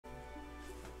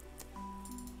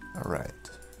Alright,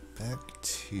 back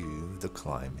to the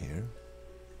climb here.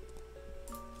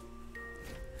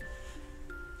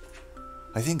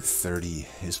 I think 30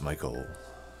 is my goal.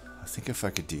 I think if I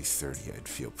could do 30, I'd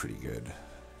feel pretty good.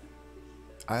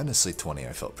 Honestly, 20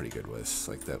 I felt pretty good with.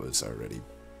 Like, that was already...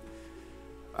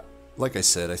 Like I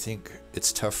said, I think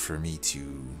it's tough for me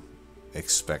to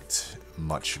expect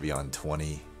much beyond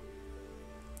 20.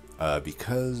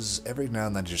 Because every now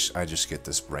and then I just get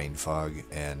this brain fog,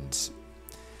 and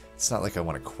it's not like I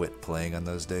want to quit playing on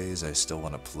those days. I still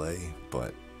want to play,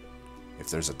 but if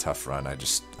there's a tough run, I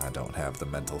don't have the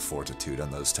mental fortitude on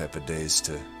those type of days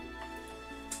to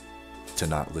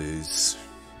not lose.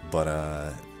 But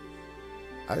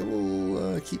I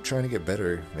will keep trying to get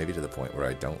better, maybe to the point where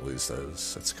I don't lose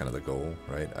those. That's kind of the goal,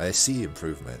 right? I see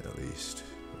improvement at least,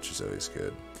 which is always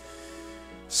good.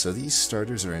 So these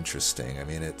starters are interesting. I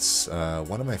mean, it's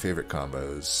one of my favorite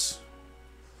combos,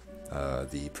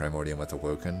 the Primordium with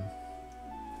Awoken.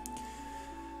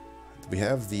 We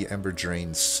have the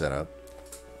Emberdrain set up.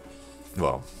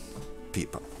 Well,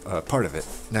 part of it.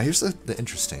 Now here's the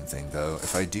interesting thing, though.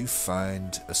 If I do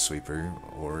find a sweeper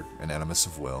or an Animus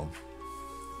of Will,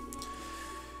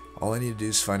 all I need to do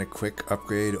is find a quick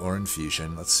upgrade or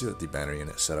infusion. Let's see what the banner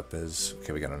unit setup is.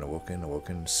 Okay, we got an Awoken.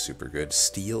 Awoken, super good.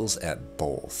 Steals at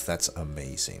both. That's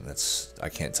amazing. I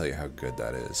can't tell you how good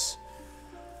that is.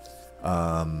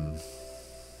 The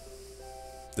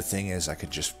thing is, I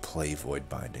could just play Void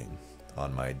Binding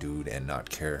on my dude and not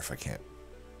care if I can't.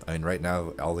 I mean, right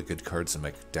now, all the good cards in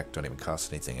my deck don't even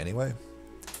cost anything anyway.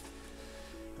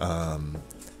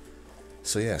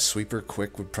 So yeah, Sweeper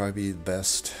Quick would probably be the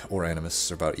best, or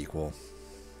Animus are about equal.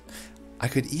 I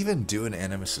could even do an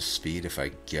Animus of Speed if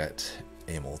I get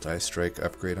a multi-strike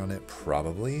upgrade on it,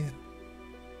 probably.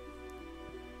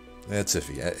 It's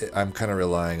iffy. I'm kind of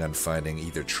relying on finding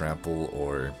either Trample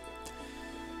or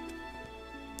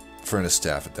Furnace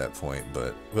Staff at that point,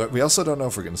 but we also don't know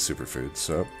if we're getting Superfood,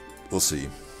 so we'll see.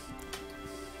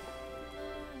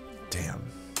 Damn.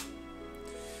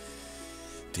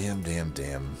 Damn.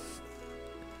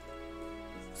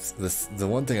 The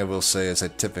one thing I will say is I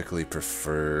typically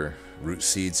prefer Root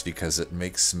Seeds because it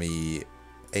makes me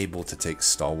able to take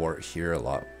Stalwart here a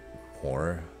lot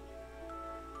more.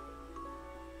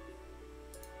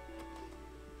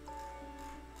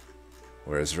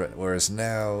 Whereas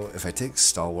now, if I take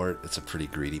Stalwart, it's a pretty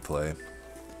greedy play.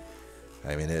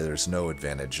 I mean, there's no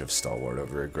advantage of Stalwart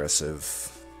over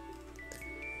Aggressive.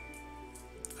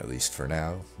 At least for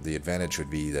now. The advantage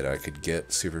would be that I could get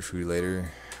Superfood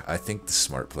later. I think the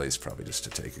smart play is probably just to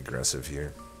take Aggressive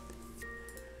here.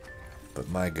 But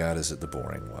my god, is it the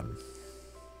boring one.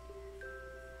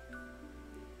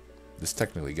 This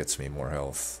technically gets me more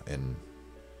health in,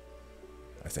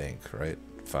 I think, right?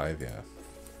 5, yeah.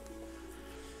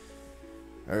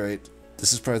 Alright,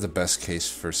 this is probably the best case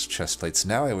for chest plates.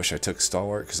 Now I wish I took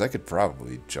Stalwart, because I could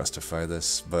probably justify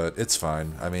this, but it's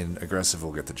fine. I mean, Aggressive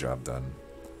will get the job done.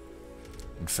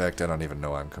 In fact, I don't even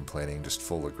know I'm complaining. Just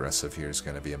full Aggressive here is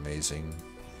going to be amazing.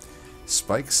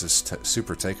 Spikes is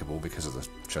super takeable because of the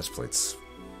chest plates.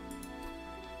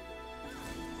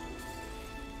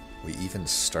 We even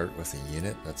start with a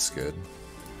unit. That's good.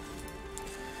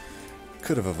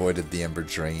 Could have avoided the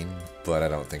Emberdrain, but I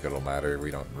don't think it'll matter. We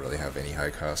don't really have any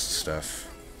high cost stuff.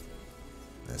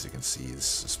 As you can see,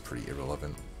 this is pretty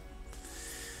irrelevant.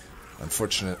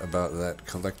 Unfortunate about that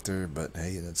collector, but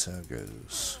hey, that's how it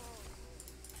goes.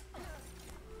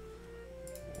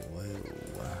 Whoa.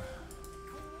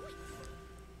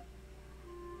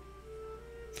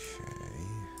 Okay.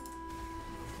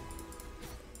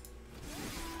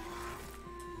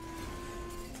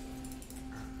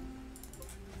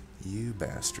 You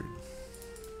bastard.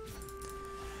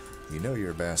 You know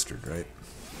you're a bastard, right?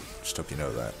 Just hope you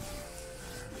know that.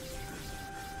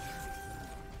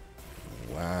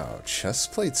 Wow,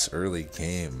 chest plates early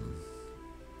game.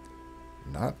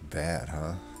 Not bad,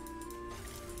 huh?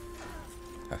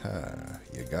 Haha,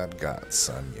 you got,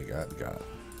 son, you got.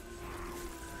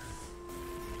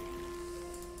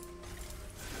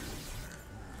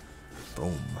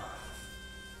 Boom.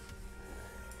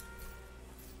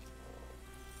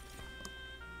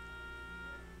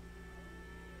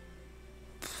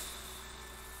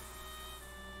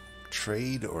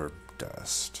 Trade or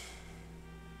dust?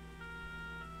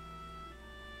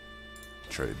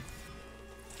 Trade.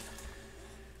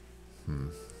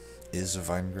 Is a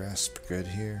Vine Grasp good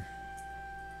here?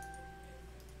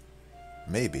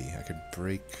 Maybe. I could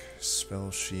break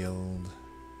Spell Shield.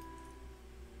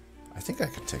 I think I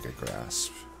could take a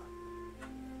Grasp.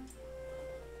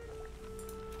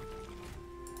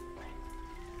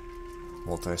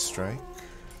 Multi-strike.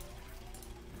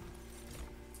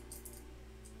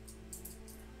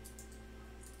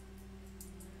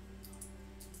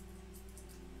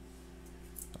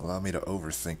 Allow me to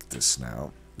overthink this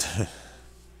now.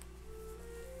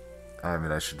 I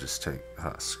mean, I should just take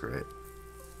Husk, right?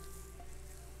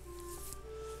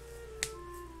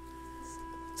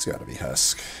 It's gotta be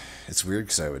Husk. It's weird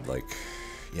because I would like...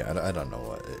 Yeah, I don't know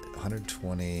what...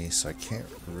 120, so I can't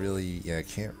really... Yeah, I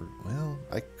can't... Well,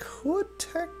 I could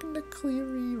technically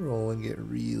reroll and get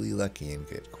really lucky and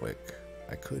get quick.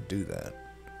 I could do that.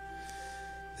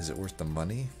 Is it worth the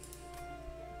money?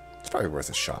 It's probably worth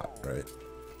a shot, right?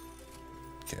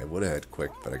 Okay, I would have had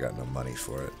quick, but I got no money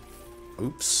for it.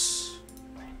 Oops.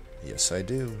 Yes, I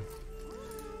do.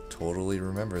 Totally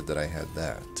remembered that I had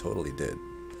that. Totally did.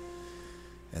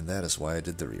 And that is why I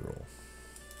did the reroll.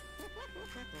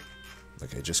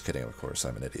 Okay, just kidding, of course,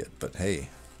 I'm an idiot. But hey,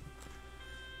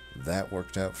 that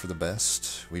worked out for the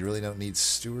best. We really don't need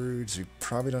stewards. We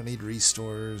probably don't need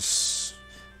restores.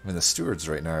 I mean, the stewards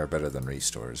right now are better than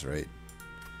restores, right?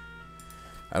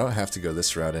 I don't have to go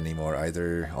this route anymore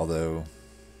either, although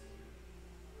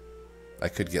I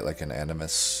could get like an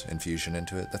Animus infusion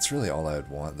into it. That's really all I would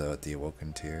want, though, at the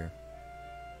Awoken tier.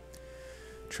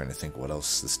 Trying to think what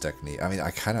else this deck needs. I mean, I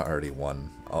kind of already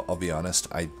won. I'll be honest,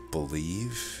 I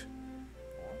believe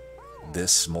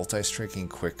this multi-striking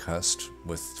quick Husk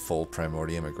with full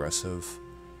Primordium aggressive,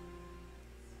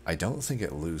 I don't think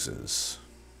it loses.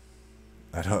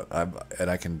 And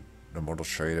I can Immortal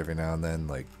Trade every now and then,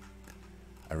 like,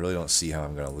 I really don't see how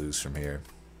I'm going to lose from here.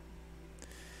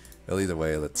 Well, either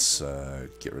way, let's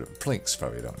get rid of... Plinks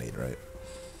probably don't need, right?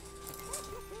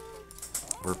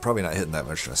 We're probably not hitting that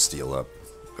much to steal up.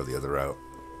 Go the other route.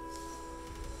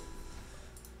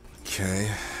 Okay,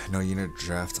 no unit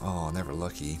draft. Oh, never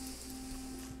lucky.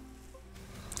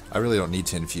 I really don't need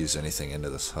to infuse anything into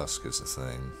this Husk is the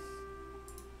thing.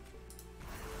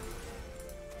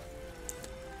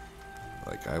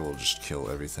 Like, I will just kill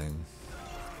everything.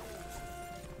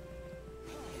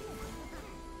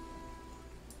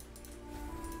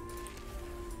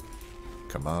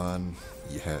 Come on.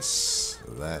 Yes,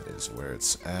 that is where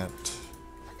it's at.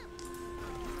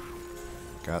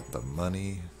 Got the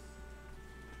money.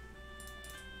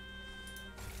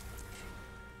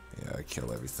 Yeah, I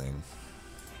kill everything.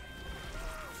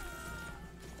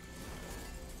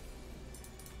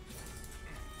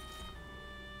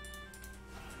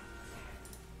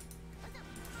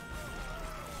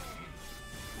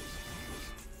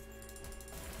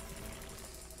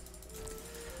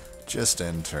 Just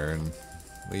end turn.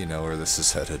 We know where this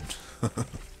is headed. I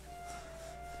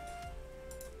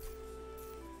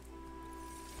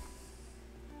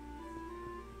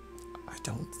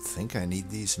don't think I need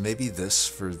these. Maybe this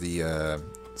for the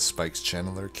Spike's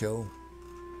Channeler kill.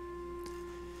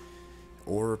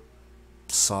 Or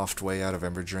soft way out of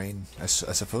Emberdrain. I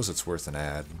suppose it's worth an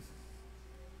ad.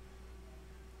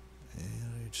 Yeah,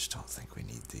 I just don't think we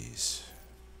need these.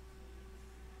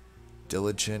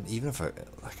 Diligent, even if I,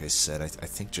 like I said, I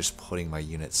think just putting my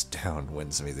units down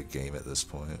wins me the game at this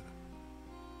point.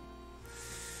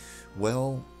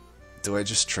 Well, do I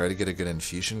just try to get a good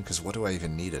infusion? Because what do I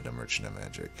even need at a Merchant of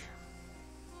Magic?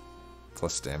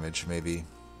 Plus damage, maybe?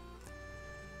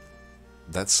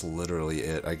 That's literally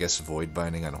it. I guess Void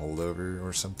Binding on Holdover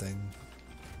or something?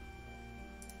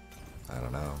 I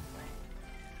don't know.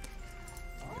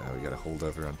 Yeah, we got a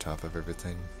Holdover on top of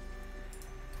everything.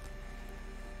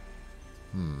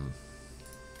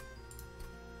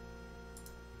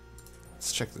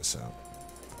 Let's check this out.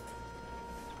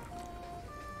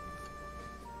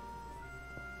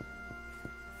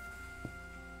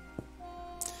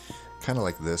 Kind of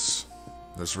like this.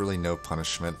 There's really no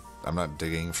punishment. I'm not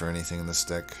digging for anything in this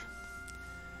deck.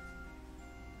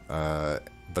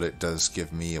 But it does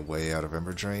give me a way out of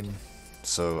Emberdrain.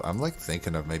 So I'm like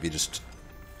thinking of maybe just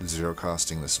zero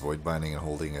costing this Void Binding and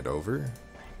holding it over.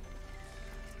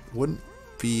 Wouldn't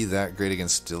be that great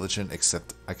against Diligent,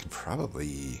 except I can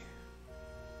probably...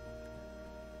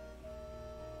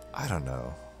 I don't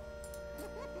know.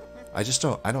 I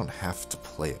don't have to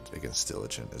play it against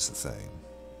Diligent is the thing.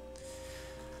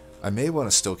 I may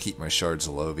want to still keep my shards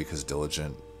low because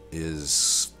Diligent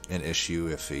is an issue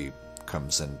if he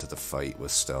comes into the fight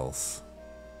with stealth,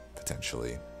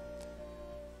 potentially.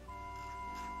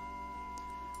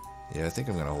 Yeah, I think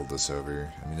I'm going to hold this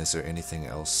over. I mean, is there anything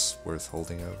else worth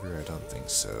holding over? I don't think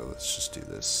so. Let's just do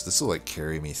this. This will, like,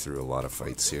 carry me through a lot of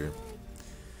fights here.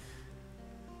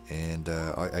 And,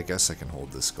 I guess I can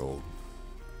hold this gold.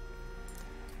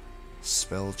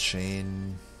 Spell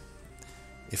Chain.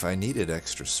 If I needed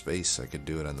extra space, I could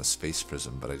do it on the Space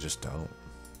Prism, but I just don't.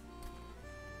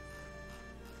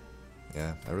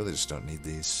 Yeah, I really just don't need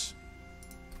these.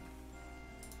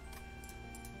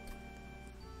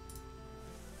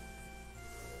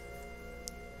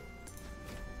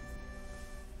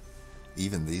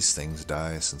 even these things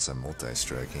die since I'm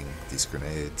multi-striking these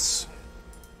grenades.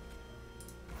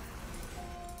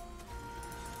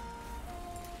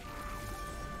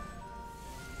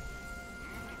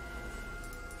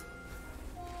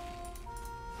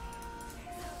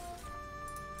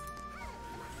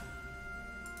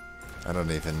 I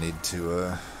don't even need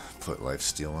to put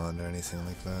lifesteal on or anything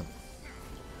like that.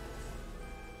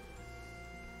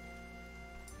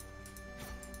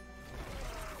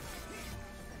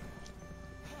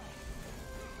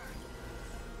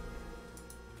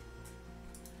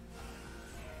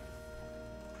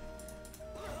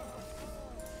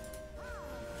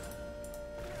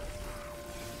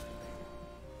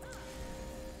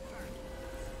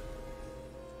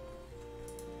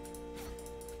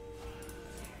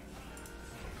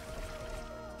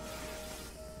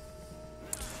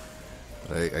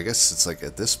 I guess it's like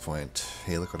at this point,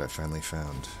 hey, look what I finally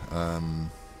found.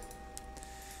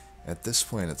 At this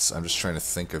point, I'm just trying to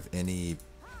think of any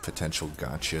potential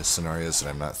gotcha scenarios that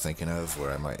I'm not thinking of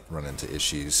where I might run into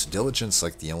issues. Diligent's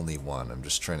like the only one. I'm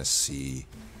just trying to see,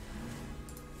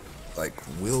 like,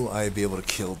 will I be able to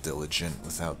kill Diligent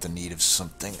without the need of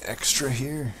something extra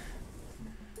here?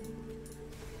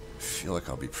 I feel like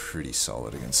I'll be pretty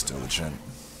solid against Diligent.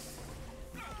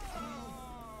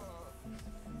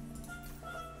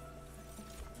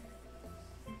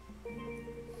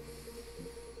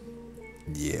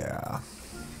 Yeah.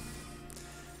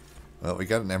 Well, we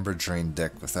got an Emberdrain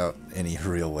deck without any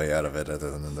real way out of it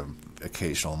other than the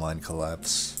occasional mind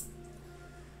collapse.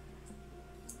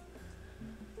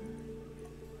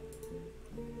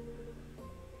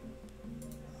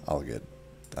 I don't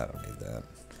need that.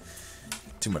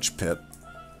 Too much pip.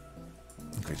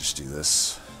 Okay, just do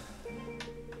this.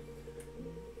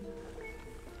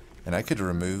 And I could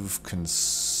remove trying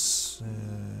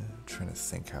to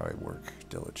think how I work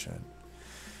Diligent.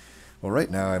 Well,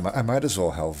 right now, I might as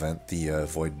well Hellvent the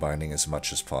Void Binding as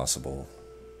much as possible,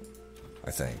 I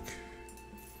think.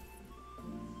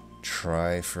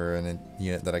 Try for a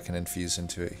unit that I can infuse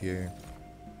into it here.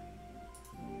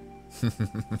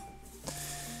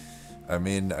 I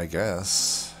mean, I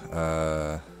guess.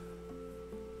 Not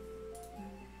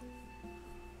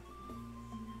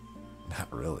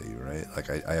really, right? Like,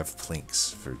 I have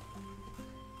Plinks for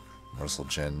Morsel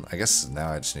Gen. I guess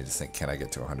now I just need to think, can I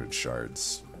get to 100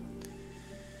 shards?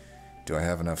 Do I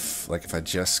have enough? Like, if I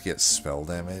just get spell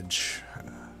damage,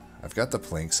 I've got the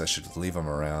Plinks, I should leave them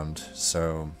around,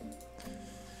 so...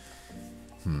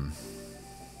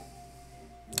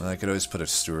 I could always put a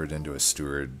Steward into a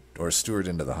Steward, or a Steward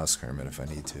into the Husk Hermit if I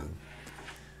need to.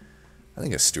 I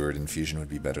think a Steward infusion would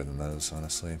be better than those,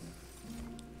 honestly.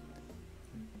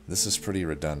 This is pretty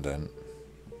redundant,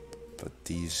 but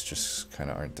these just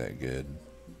kind of aren't that good.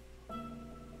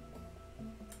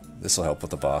 This will help with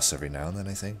the boss every now and then,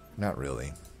 I think. Not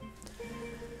really.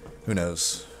 Who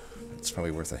knows? It's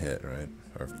probably worth a hit, right?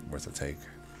 Or worth a take.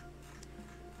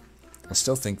 I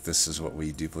still think this is what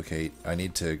we duplicate. I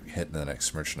need to hit the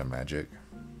next Merchant of Magic,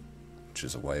 which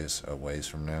is a ways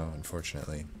from now,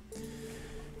 unfortunately.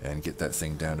 And get that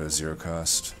thing down to a 0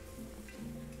 cost.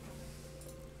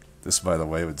 This, by the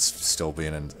way, would still be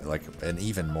an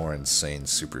even more insane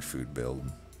superfood build.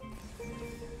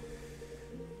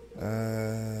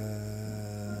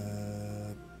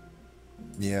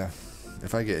 Yeah.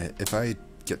 If I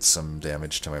get some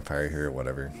damage to my Pyre here or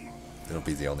whatever, it'll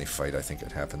be the only fight I think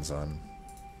it happens on.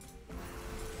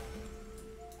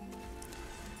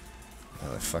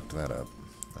 Well, I fucked that up.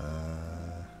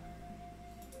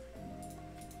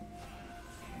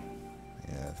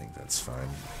 Yeah, I think that's fine.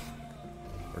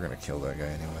 We're gonna kill that guy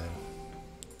anyway.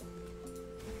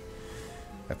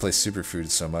 I play Superfood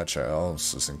so much, I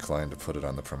almost was inclined to put it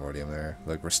on the Primordium there.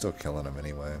 Like, we're still killing him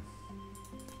anyway.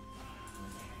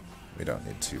 We don't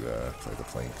need to play the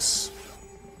Plinks.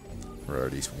 We're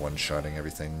already one-shotting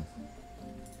everything.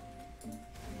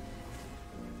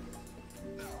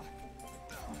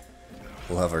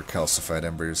 We'll have our calcified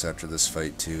embers after this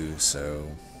fight too, so...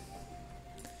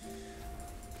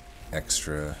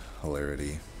 extra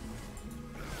hilarity.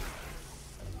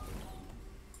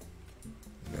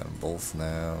 Got them both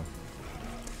now.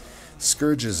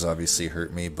 Scourges obviously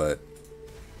hurt me, but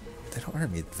they don't hurt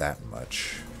me that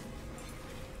much.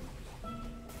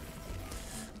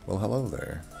 Well, hello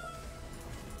there.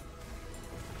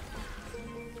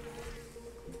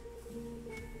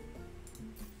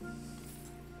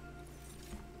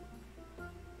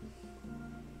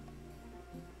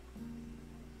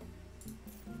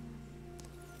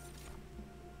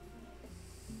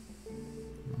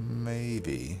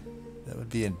 Maybe. That would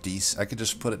be a decent... I could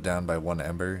just put it down by 1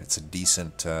 ember. It's a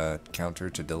decent counter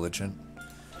to Diligent.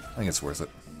 I think it's worth it.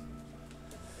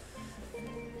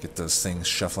 Get those things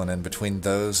shuffling in between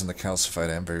those and the calcified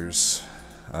embers,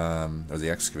 or the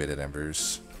excavated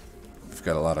embers. We've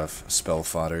got a lot of spell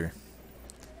fodder,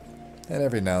 and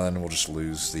every now and then we'll just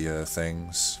lose the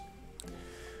things.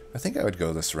 I think I would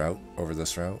go this route over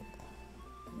this route.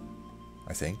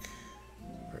 I think.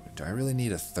 Do I really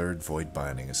need a third void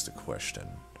binding is the question.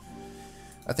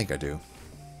 I think I do.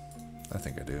 I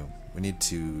think I do. We need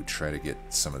to try to get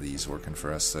some of these working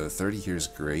for us. So 30 here is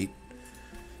great.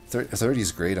 30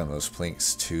 is great on those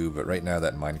plinks too, but right now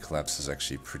that Mind Collapse is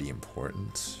actually pretty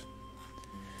important.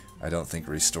 I don't think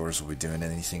restores will be doing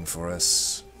anything for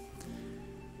us.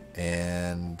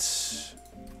 And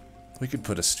we could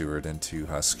put a Steward into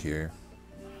Husk here.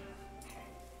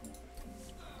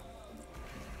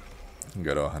 We can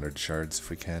go to 100 shards if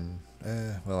we can.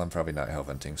 Well, I'm probably not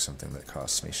hellventing something that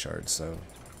costs me shards, so...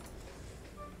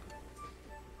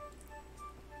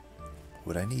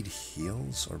 Would I need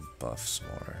heals or buffs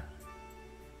more?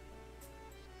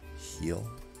 Heal?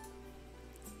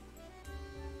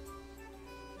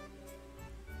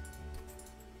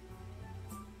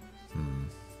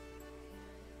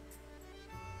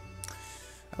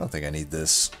 I don't think I need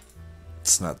this.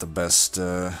 It's not the best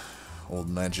old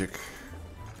magic.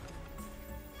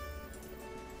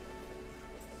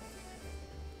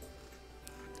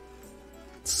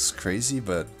 It's crazy,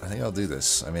 but I think I'll do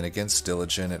this. I mean, against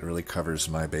Diligent, it really covers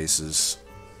my bases.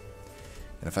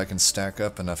 And if I can stack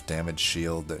up enough damage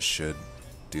shield, that should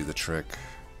do the trick.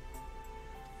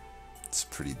 It's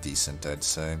pretty decent, I'd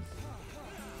say.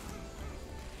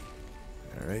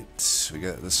 Alright, we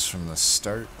got this from the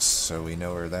start, so we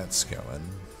know where that's going.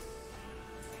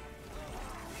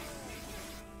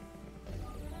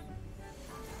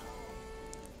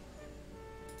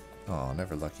 Oh,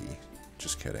 never lucky.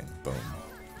 Just kidding. Boom.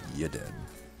 You did.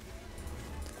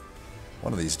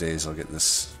 One of these days I'll get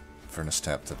this Furnace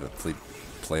Tap to be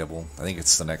playable. I think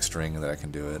it's the next ring that I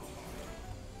can do it.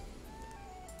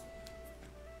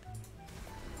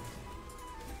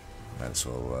 Might as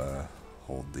well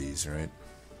hold these, right?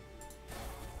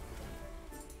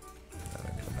 I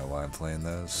don't even know why I'm playing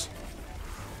those.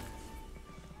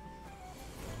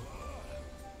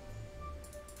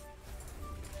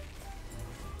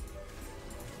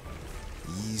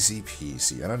 Easy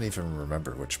peasy. I don't even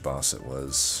remember which boss it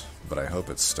was, but I hope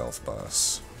it's Stealth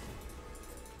Boss.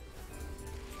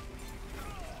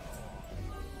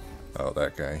 Oh,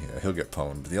 that guy. Yeah, he'll get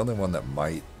pwned. The only one that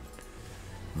might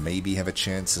maybe have a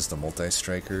chance is the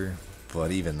Multi-Striker,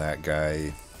 but even that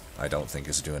guy I don't think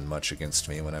is doing much against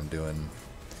me when I'm doing,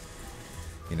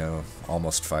 you know,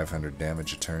 almost 500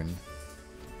 damage a turn.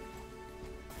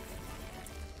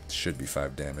 Should be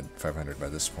 500 by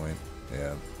this point.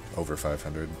 Yeah. Over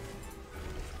 500.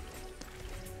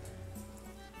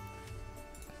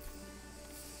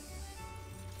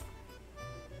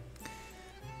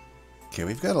 Okay,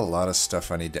 we've got a lot of stuff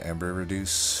I need to Ember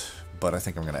reduce, but I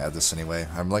think I'm going to add this anyway.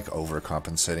 I'm like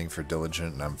overcompensating for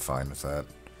Diligent, and I'm fine with that.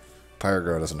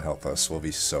 Pyrogrow doesn't help us. We'll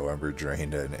be so Ember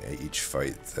drained in each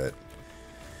fight that,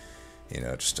 you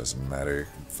know, it just doesn't matter.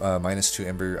 -2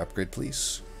 Ember upgrade,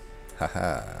 please.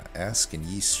 Haha, ask and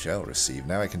ye shall receive.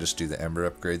 Now I can just do the Ember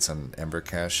upgrades on Ember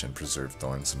Cache and Preserve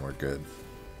Thorns and we're good.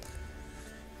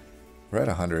 We're at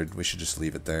 100, we should just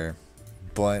leave it there.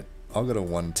 But I'll go to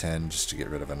 110 just to get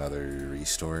rid of another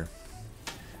restore.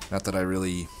 Not that I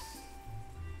really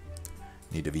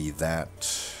need to be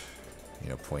that, you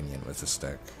know, poignant with this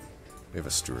deck. We have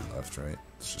a Steward left, right?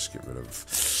 Let's just get rid of...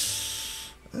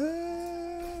 you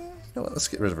know what, let's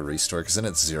get rid of a restore, because then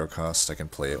it's 0 cost. I can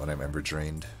play it when I'm Ember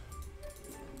drained.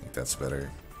 I think that's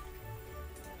better.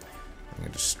 I'm gonna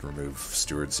just remove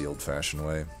Stewards the old-fashioned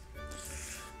way.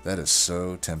 That is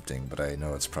so tempting, but I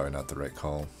know it's probably not the right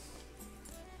call.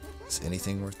 Is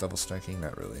anything worth double stacking?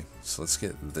 Not really. So let's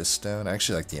get this down. I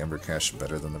actually like the Ember Cache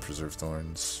better than the Preserve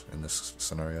Thorns in this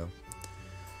scenario.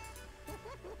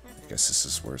 I guess this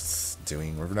is worth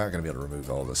doing. We're not going to be able to remove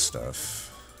all this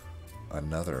stuff.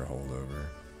 Another holdover.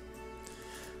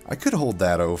 I could hold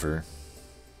that over.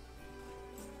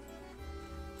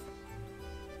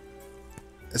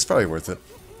 It's probably worth it.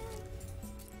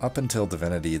 Up until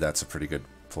Divinity, that's a pretty good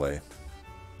play.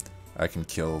 I can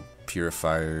kill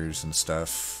Purifiers and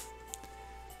stuff,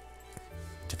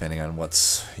 depending on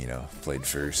what's, you know, played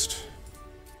first.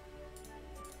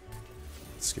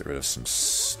 Let's get rid of some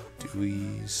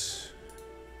Stewies.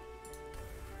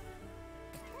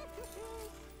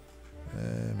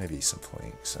 Maybe some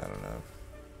Planks, I don't know.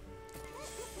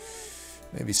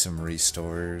 Maybe some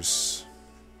Restores.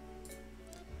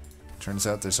 Turns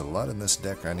out there's a lot in this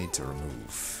deck I need to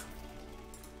remove.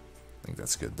 I think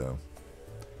that's good though.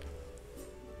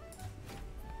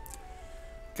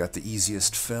 Got the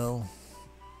easiest fell.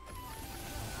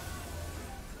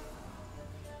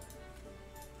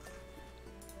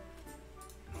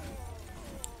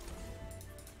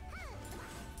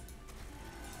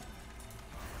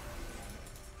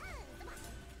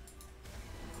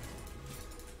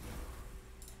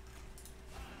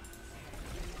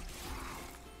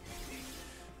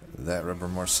 That rubber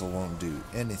morsel won't do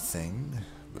anything,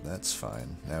 but that's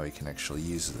fine. Now we can actually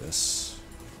use this.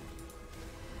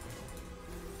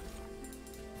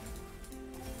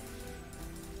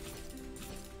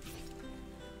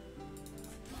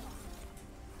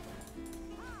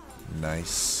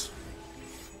 Nice.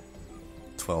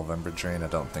 12 Emberdrain. I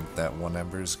don't think that one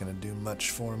Ember is going to do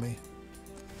much for me.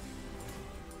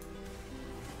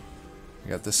 I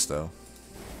got this though.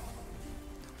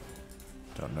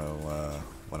 Don't know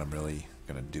what I'm really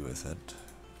going to do with it,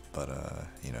 but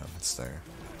you know, it's there.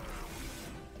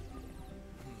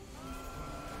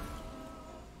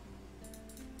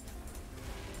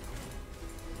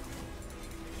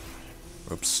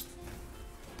 Oops.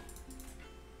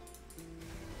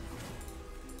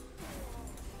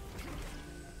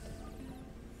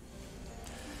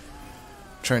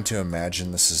 Trying to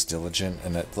imagine this is Diligent,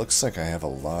 and it looks like I have a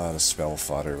lot of spell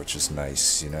fodder, which is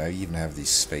nice. You know, I even have these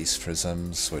space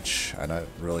prisms, which I don't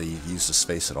really use the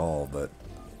space at all, but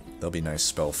they'll be nice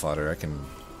spell fodder.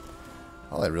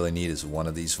 All I really need is one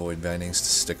of these void bindings to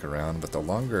stick around, but the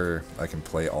longer I can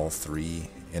play all three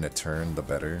in a turn, the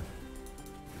better.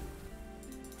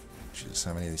 Jesus,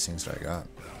 how many of these things do I got?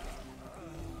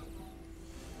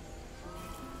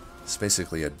 It's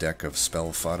basically a deck of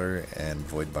spell fodder and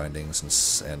void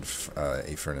bindings and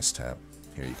a furnace tap.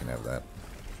 Here, you can have that.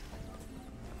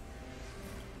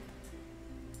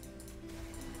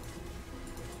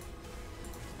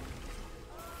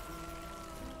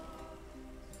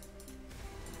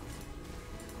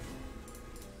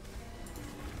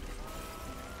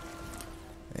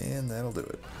 And that'll do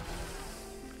it.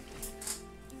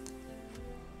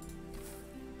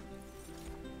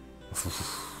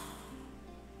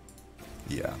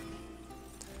 Yeah.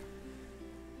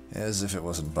 As if it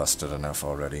wasn't busted enough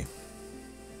already.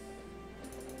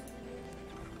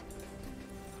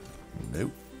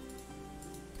 Nope.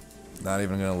 Not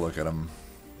even gonna look at them.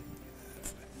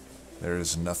 There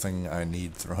is nothing I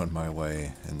need thrown my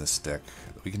way in this deck.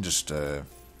 We can just,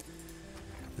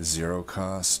 zero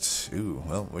cost. Ooh,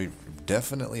 well, we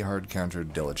definitely hard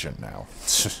countered Diligent now.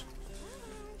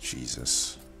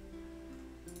 Jesus.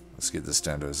 Let's get this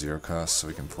down to a zero cost so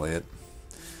we can play it.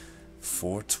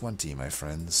 420, my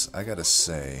friends. I gotta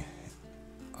say,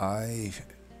 I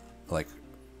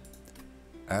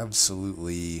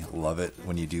absolutely love it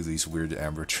when you do these weird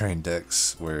Emberdrain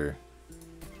decks where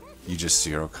you just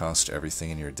zero cost everything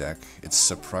in your deck. It's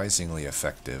surprisingly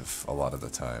effective a lot of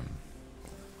the time.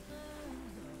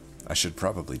 I should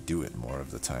probably do it more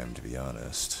of the time, to be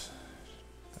honest.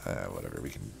 Whatever,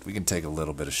 we can take a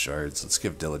little bit of shards. Let's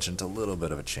give Diligent a little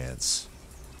bit of a chance.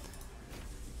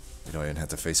 You don't even have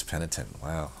to face Penitent.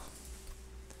 Wow.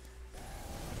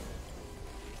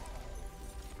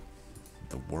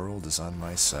 The world is on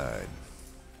my side.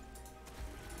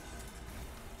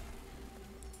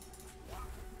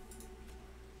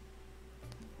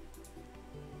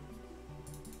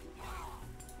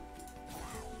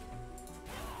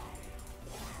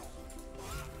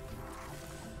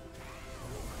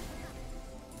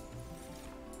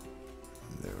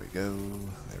 There we go.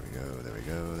 There we go. There we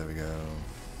go. There we go.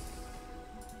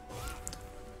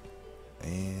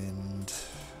 And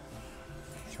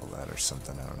kill that or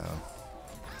something, I don't know.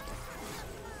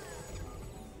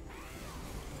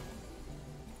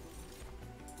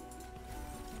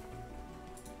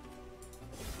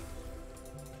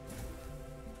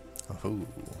 Oh.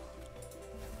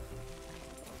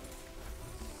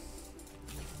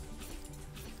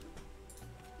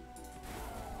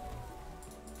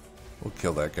 We'll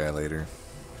kill that guy later.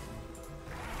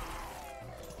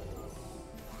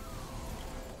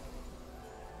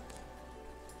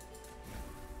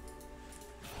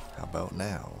 How about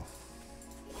now?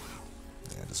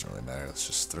 Yeah, it doesn't really matter. Let's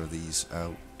just throw these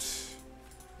out.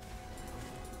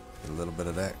 Get a little bit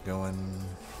of that going.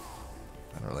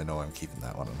 I don't really know why I'm keeping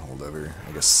that one on holdover.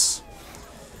 I guess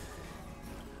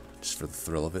just for the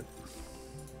thrill of it.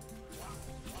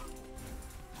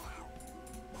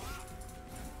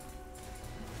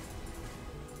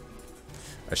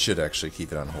 I should actually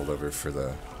keep it on holdover for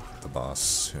the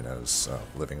boss. Who knows?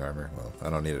 Living armor. Well, I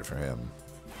don't need it for him.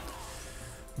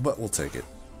 But we'll take it.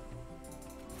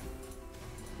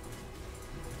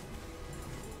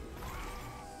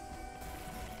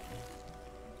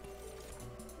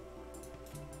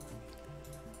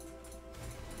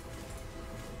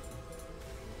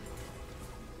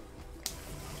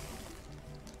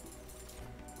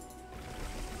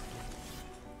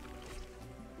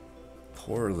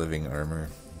 Poor living armor.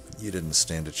 You didn't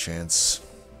stand a chance.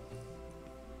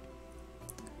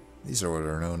 These are what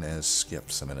are known as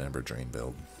skips in an Emberdrain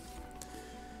build.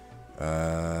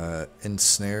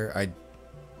 Ensnare,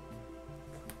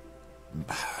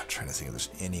 trying to think if there's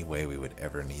any way we would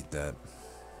ever need that.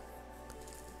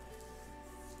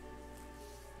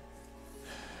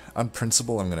 On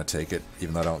principle, I'm going to take it,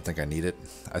 even though I don't think I need it.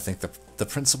 I think the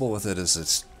principle with it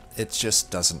is it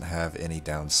just doesn't have any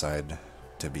downside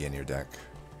to be in your deck.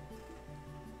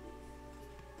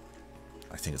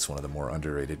 I think it's one of the more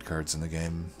underrated cards in the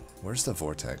game. Where's the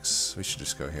Vortex? We should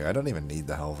just go here. I don't even need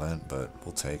the Hellvent, but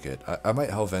we'll take it. I might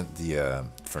Hellvent the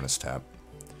Furnace Tap.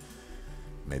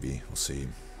 Maybe. We'll see.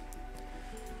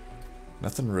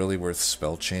 Nothing really worth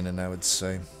spell chaining, I would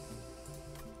say.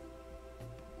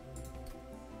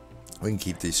 We can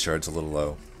keep these shards a little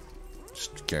low.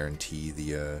 Just guarantee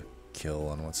the kill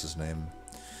on what's his name.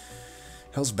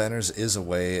 Hell's Banners is a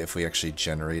way if we actually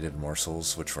generated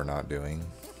morsels, which we're not doing.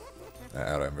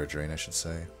 Out of Emberdrain, I should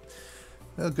say.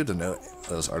 Well, good to know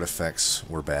those artifacts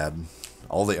were bad.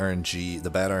 All the RNG, the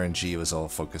bad RNG was all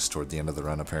focused toward the end of the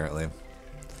run, apparently.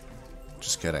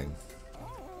 Just kidding.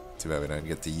 Too bad we don't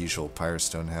get the usual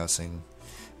Pyrostone housing.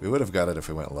 We would have got it if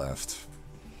we went left.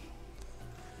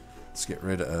 Let's get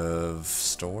rid of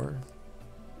Store.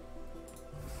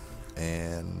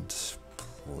 And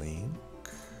Plink.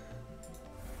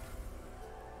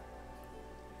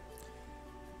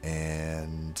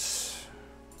 And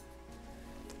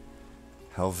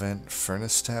Hellvent,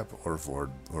 Furnace Tap, or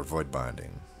Void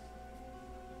Binding.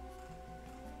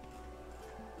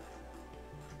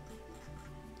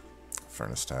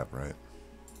 Furnace Tap, right?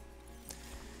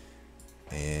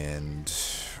 And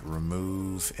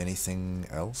remove anything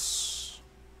else.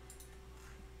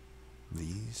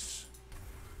 These.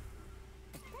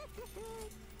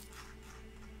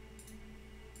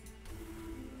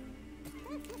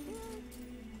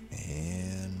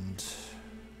 And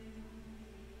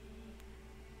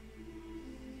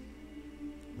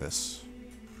this.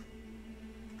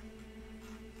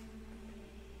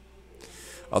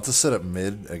 I'll have to set up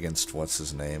mid against what's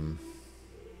his name?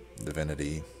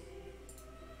 Divinity.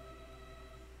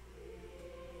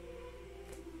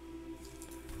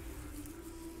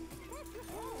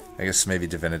 I guess maybe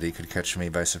Divinity could catch me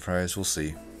by surprise. We'll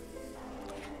see.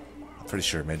 I'm pretty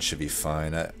sure mid should be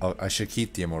fine. I should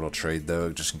keep the Immortal Trade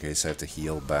though, just in case I have to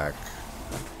heal back.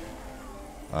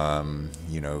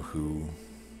 You know who.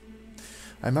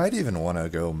 I might even want to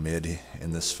go mid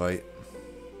in this fight.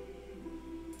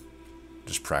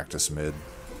 Just practice mid.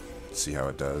 See how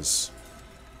it does.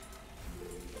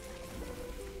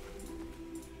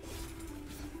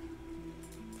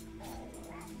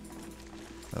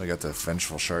 Well, we got the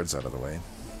Vengeful Shards out of the way.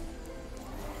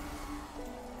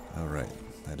 Alright,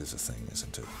 that is a thing,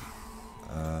 isn't it?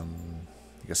 I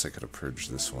guess I could have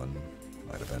purged this one.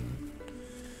 Might have been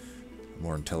a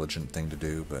more intelligent thing to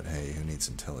do, but hey, who needs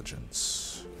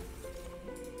intelligence?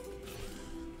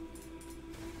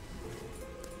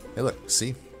 Hey look,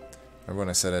 see? Remember when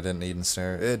I said I didn't need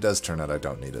Ensnare? It does turn out I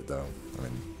don't need it though. I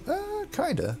mean,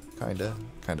 kinda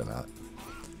not.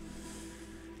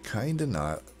 Kinda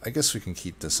not. I guess we can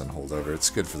keep this on holdover. It's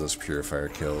good for those Purifier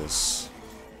kills.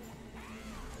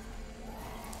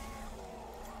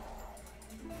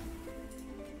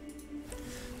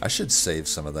 I should save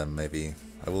some of them, maybe.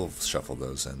 I will shuffle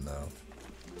those in, though.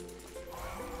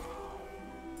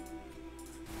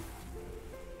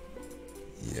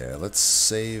 Yeah, let's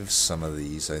save some of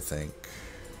these, I think.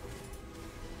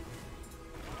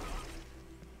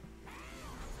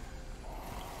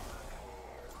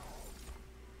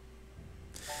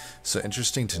 So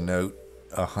interesting to note,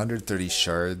 130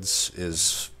 shards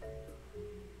is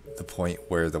the point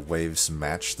where the waves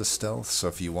match the stealth. So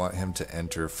if you want him to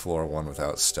enter floor 1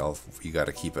 without stealth, you got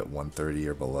to keep it 130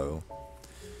 or below.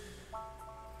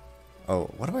 Oh,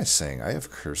 what am I saying? I have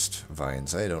cursed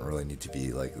vines. I don't really need to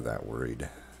be like that worried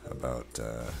about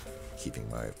keeping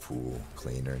my pool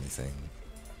clean or anything.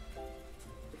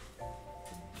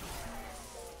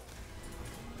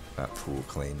 Not pool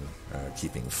clean,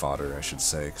 keeping fodder, I should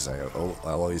say, because I'll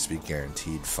always be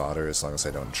guaranteed fodder as long as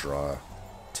I don't draw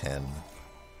 10.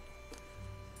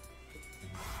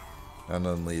 Not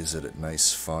only is it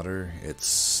nice fodder,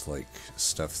 it's like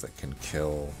stuff that can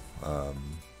kill,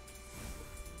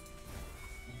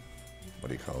 what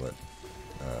do you call it?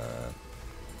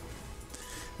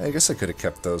 I guess I could have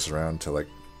kept those around to like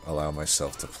allow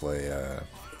myself to play,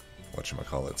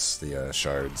 whatchamacallits, the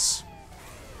shards.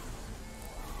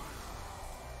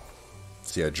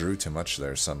 See, I drew too much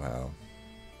there somehow.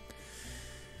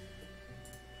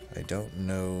 I don't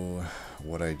know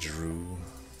what I drew,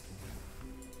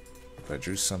 but I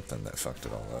drew something that fucked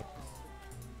it all up.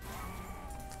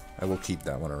 I will keep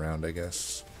that one around, I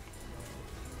guess.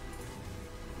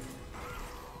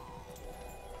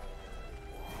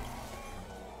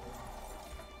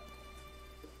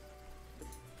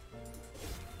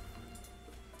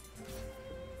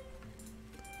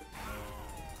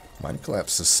 Mind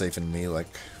Collapse is saving me,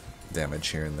 like, damage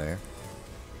here and there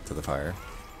to the fire.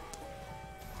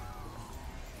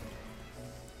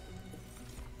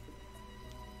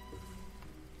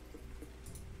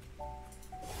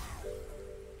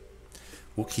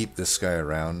 We'll keep this guy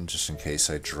around just in case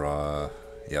I draw...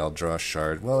 Yeah, I'll draw a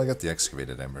shard. Well, I got the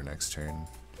Excavated Ember next turn.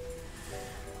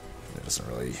 It doesn't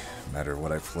really matter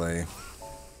what I play.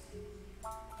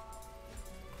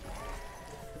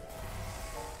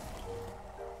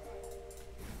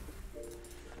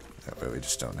 That way we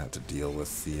just don't have to deal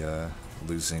with the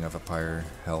losing of a pyre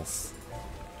health.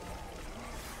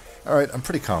 Alright, I'm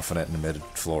pretty confident in the mid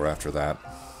floor after that.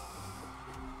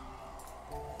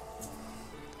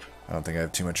 I don't think I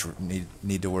have too much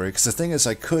need to worry, because the thing is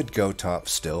I could go top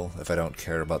still if I don't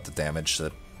care about the damage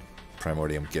that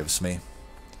Primordium gives me.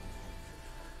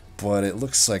 But it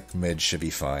looks like mid should be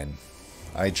fine.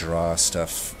 I draw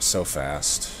stuff so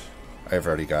fast. I've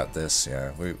already got this,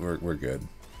 yeah, we're good.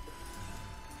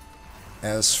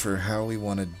 As for how we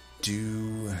want to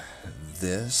do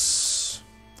this,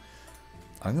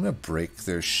 I'm going to break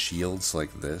their shields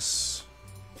like this.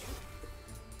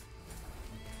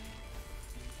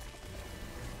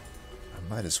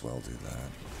 Might as well do that.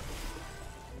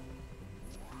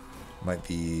 Might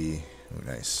be... Ooh,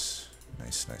 nice.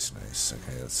 Nice, nice, nice.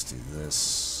 Okay, let's do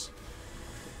this.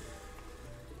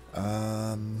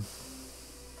 Yeah,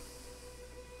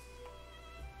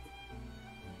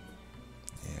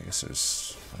 I guess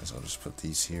there's... Might as well just put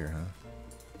these here, huh?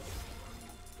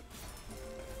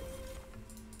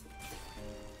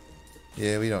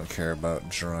 Yeah, we don't care about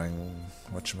drawing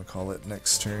whatchamacallit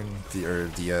next turn.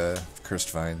 The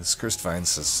Cursed Vines. Cursed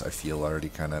Vines is, I feel, already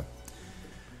kind of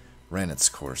ran its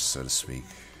course, so to speak.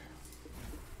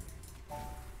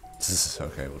 This is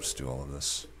okay, we'll just do all of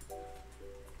this.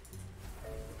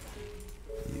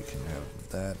 You can have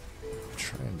that. I'm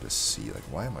trying to see, like,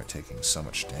 why am I taking so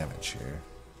much damage here?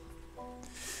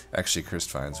 Actually, Cursed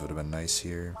Vines would have been nice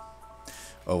here.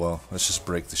 Oh well, let's just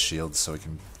break the shield so we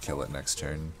can kill it next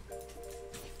turn.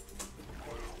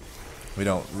 We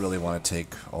don't really want to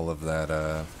take all of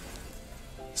that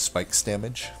spikes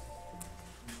damage.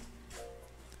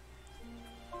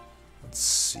 Let's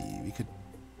see, we could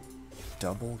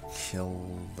double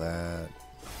kill that.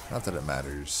 Not that it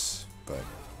matters, but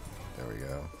there we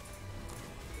go.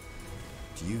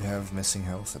 Do you have missing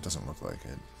health? It doesn't look like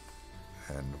it.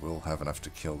 And we'll have enough to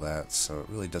kill that, so it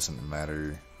really doesn't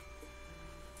matter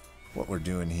what we're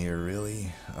doing here,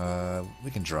 really.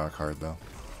 We can draw a card, though.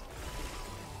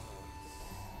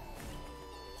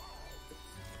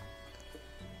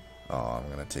 Oh, I'm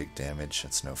gonna take damage.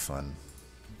 That's no fun.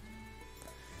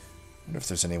 I wonder if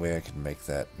there's any way I could make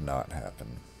that not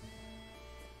happen.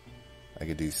 I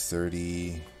could do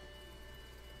 30.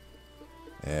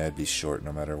 Yeah, I'd be short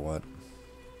no matter what.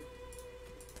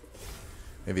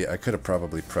 Maybe I could have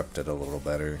probably prepped it a little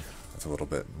better with a little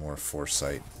bit more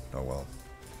foresight. Oh well.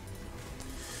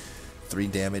 3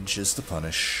 damage is the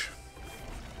punish.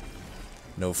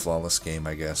 No flawless game,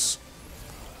 I guess.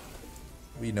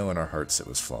 We know in our hearts it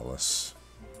was flawless.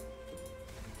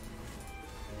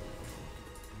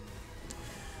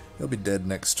 He'll be dead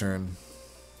next turn.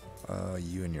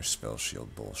 You and your spell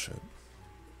shield bullshit.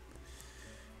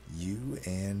 You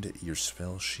and your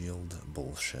spell shield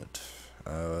bullshit.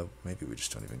 Maybe we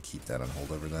just don't even keep that on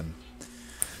holdover then.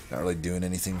 Not really doing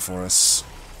anything for us.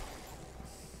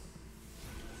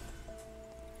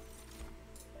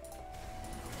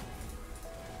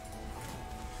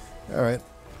 Alright.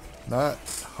 Not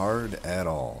hard at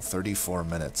all. 34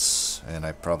 minutes. And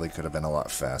I probably could have been a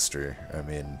lot faster. I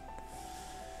mean...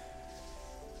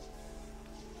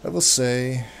 I will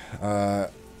say,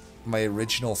 my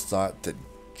original thought that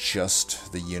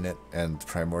just the unit and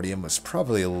Primordium was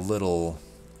probably a little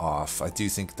off. I do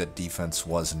think that defense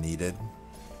was needed.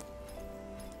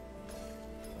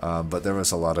 But there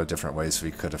was a lot of different ways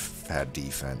we could have had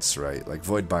defense, right? Like,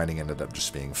 Void Binding ended up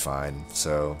just being fine,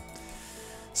 so...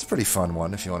 It's a pretty fun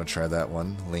one if you want to try that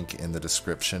one. Link in the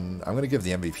description. I'm going to give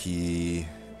the MVP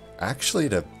actually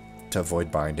to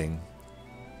Void Binding.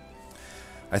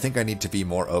 I think I need to be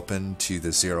more open to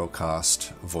the zero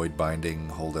cost Void Binding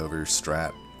holdover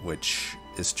strat, which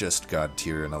is just god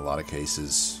tier in a lot of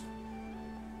cases.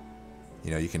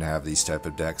 You know, you can have these type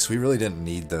of decks. We really didn't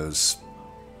need those,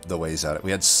 the ways out.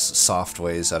 We had soft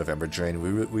ways out of Emberdrain.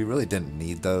 We really didn't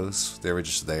need those. They were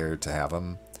just there to have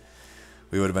them.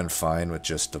 We would have been fine with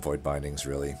just the Void Bindings,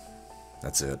 really.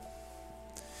 That's it.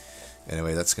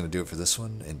 Anyway, that's going to do it for this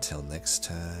one. Until next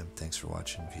time, thanks for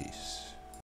watching. Peace.